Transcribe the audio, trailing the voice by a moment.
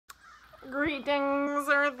Greetings,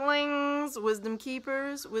 Earthlings, wisdom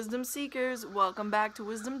keepers, wisdom seekers. Welcome back to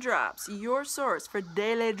WizdomDropz, your source for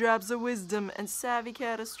daily drops of wisdom and savvy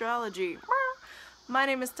cat astrology. My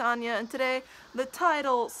name is Tonia, and today the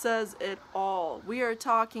title says it all. We are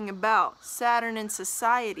talking about Saturn in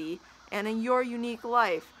society and in your unique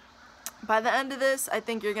life. By the end of this, I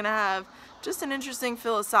think you're going to have just an interesting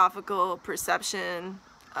philosophical perception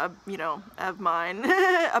of mine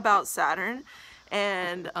about Saturn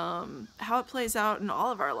and how it plays out in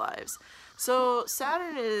all of our lives. So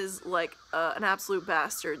Saturn is like an absolute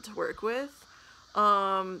bastard to work with.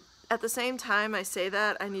 At the same time I say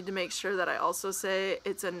that, I need to make sure that I also say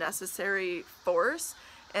it's a necessary force,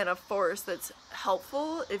 and a force that's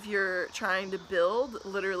helpful if you're trying to build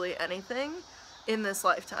literally anything in this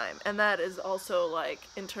lifetime. And that is also like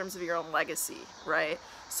in terms of your own legacy, right?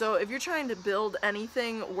 So if you're trying to build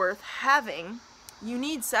anything worth having, you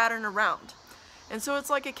need Saturn around. And so it's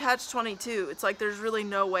like a catch-22. It's like there's really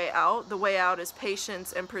no way out. The way out is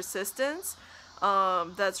patience and persistence.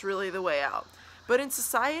 That's really the way out. But in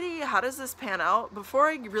society, how does this pan out? Before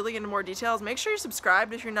I really get into more details, make sure you're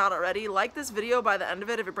subscribed if you're not already. Like this video by the end of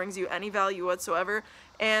it if it brings you any value whatsoever.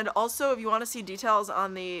 And also, if you want to see details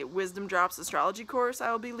on the WizdomDropz astrology course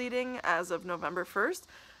I will be leading as of November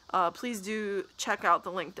 1st, please do check out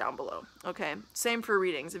the link down below. Okay, same for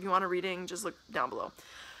readings. If you want a reading, just look down below.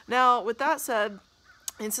 Now, with that said,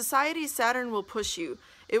 in society, Saturn will push you.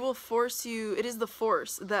 It will force you, it is the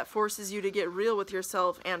force that forces you to get real with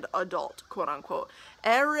yourself and adult, quote unquote.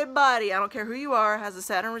 Everybody, I don't care who you are, has a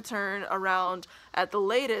Saturn return around at the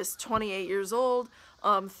latest 28 years old,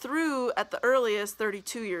 through at the earliest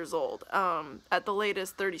 32 years old, at the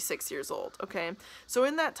latest 36 years old, okay? So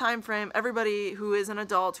in that time frame, everybody who is an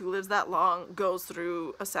adult who lives that long goes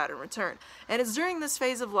through a Saturn return. And it's during this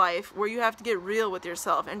phase of life where you have to get real with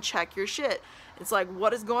yourself and check your shit. It's like,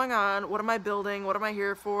 what is going on? What am I building? What am I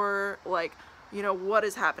here for? Like, you know, what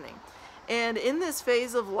is happening? And in this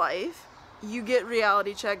phase of life, you get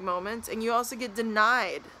reality check moments, and you also get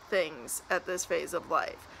denied things at this phase of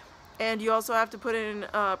life. And you also have to put in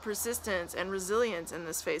persistence and resilience in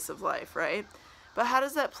this phase of life, right? But how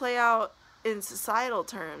does that play out in societal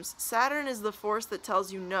terms? Saturn is the force that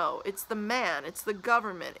tells you no. It's the man, it's the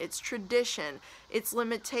government, it's tradition, it's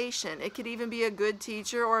limitation. It could even be a good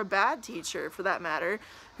teacher or a bad teacher, for that matter,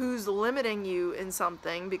 who's limiting you in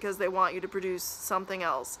something because they want you to produce something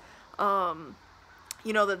else,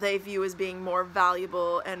 you know, that they view as being more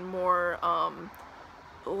valuable and more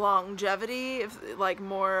longevity, if like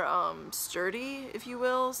more sturdy, if you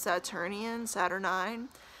will, Saturnian, Saturnine.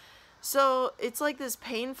 So it's like this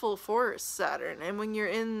painful force, Saturn, and when you're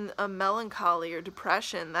in a melancholy or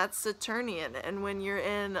depression, that's Saturnian. And when you're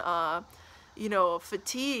in you know,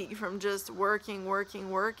 fatigue from just working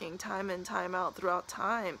time in, time out throughout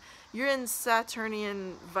time, you're in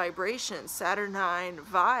Saturnian vibration, Saturnine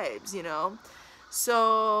vibes, you know.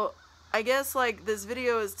 So I guess like this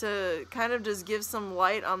video is to kind of just give some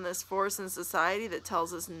light on this force in society that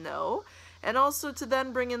tells us no, and also to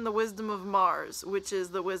then bring in the wisdom of Mars, which is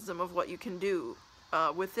the wisdom of what you can do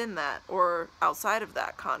within that or outside of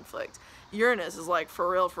that conflict. Uranus is like for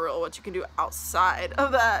real what you can do outside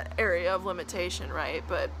of that area of limitation, right?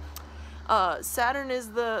 But Saturn is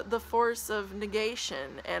the force of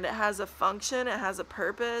negation, and it has a function, it has a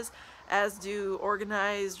purpose, as do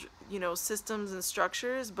organized, you know, systems and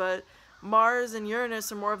structures. But Mars and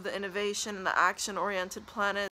Uranus are more of the innovation and the action-oriented planets.